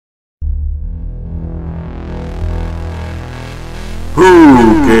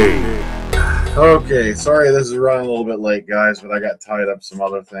WHOGATE. Okay, sorry this is running a little bit late, guys, but I got tied up some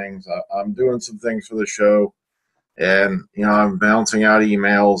other things. I'm doing some things for the show, and I'm bouncing out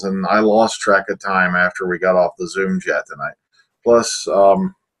emails, and I lost track of time after we got off the Zoom chat tonight. Plus,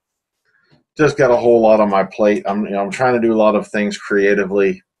 just got a whole lot on my plate. I'm trying to do a lot of things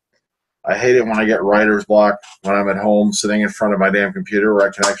creatively. I hate it when I get writer's block when I'm at home sitting in front of my damn computer where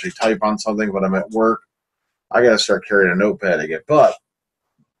I can actually type on something, but I'm at work. I got to start carrying a notepad again. But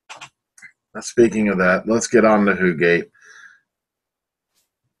speaking of that, let's get on to WHOGATE.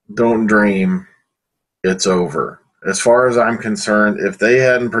 Don't dream. It's over. As far as I'm concerned, if they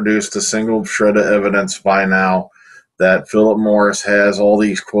hadn't produced a single shred of evidence by now that Philip Morris has all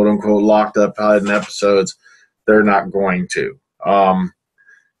these quote-unquote locked up hidden episodes, they're not going to.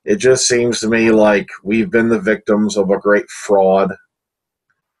 It just seems to me like we've been the victims of a great fraud,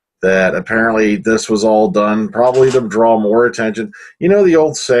 that apparently this was all done probably to draw more attention. You know the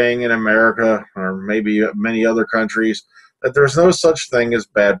old saying in America, or maybe many other countries, that there's no such thing as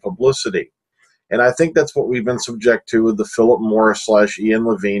bad publicity. And I think that's what we've been subject to with the Philip Morris / Ian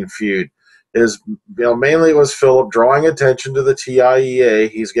Levine feud. Mainly it was Philip drawing attention to the T.I.E.A.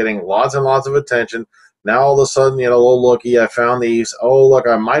 He's getting lots and lots of attention. Now all of a sudden, oh, looky, I found these. Oh, look,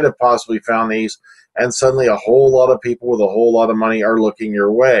 I might have possibly found these. And suddenly a whole lot of people with a whole lot of money are looking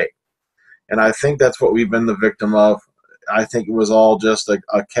your way. And I think that's what we've been the victim of. I think it was all just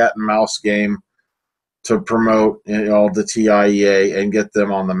a cat and mouse game to promote, the T.I.E.A. and get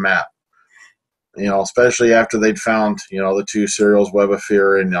them on the map. Especially after they'd found, the two serials, Web of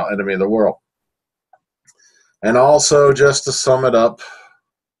Fear and Enemy of the World. And also, just to sum it up,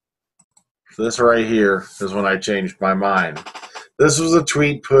 this right here is when I changed my mind. This was a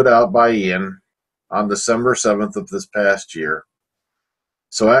tweet put out by Ian on December 7th of this past year.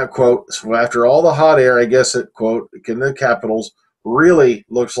 So that quote, so after all the hot air, I guess it, quote, in the capitals, really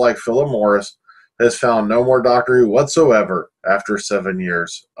looks like Philip Morris has found no more Doctor Who whatsoever after 7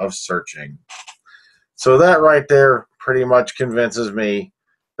 years of searching. So that right there pretty much convinces me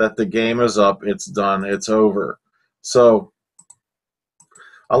that the game is up, it's done, it's over. So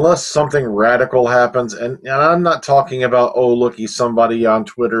unless something radical happens, and I'm not talking about, oh, looky, somebody on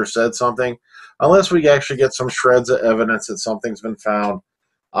Twitter said something, unless we actually get some shreds of evidence that something's been found,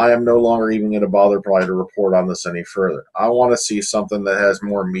 I am no longer even going to bother probably to report on this any further. I want to see something that has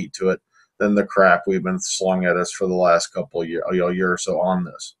more meat to it than the crap we've been slung at us for the last couple of year or so on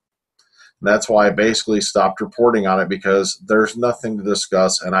this. That's why I basically stopped reporting on it, because there's nothing to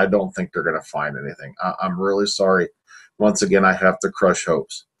discuss, and I don't think they're going to find anything. I'm really sorry. Once again, I have to crush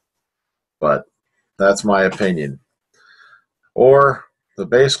hopes. But that's my opinion. Or, to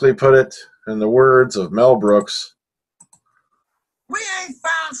basically put it in the words of Mel Brooks, we ain't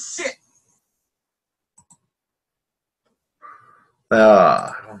found shit.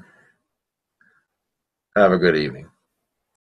 Have a good evening.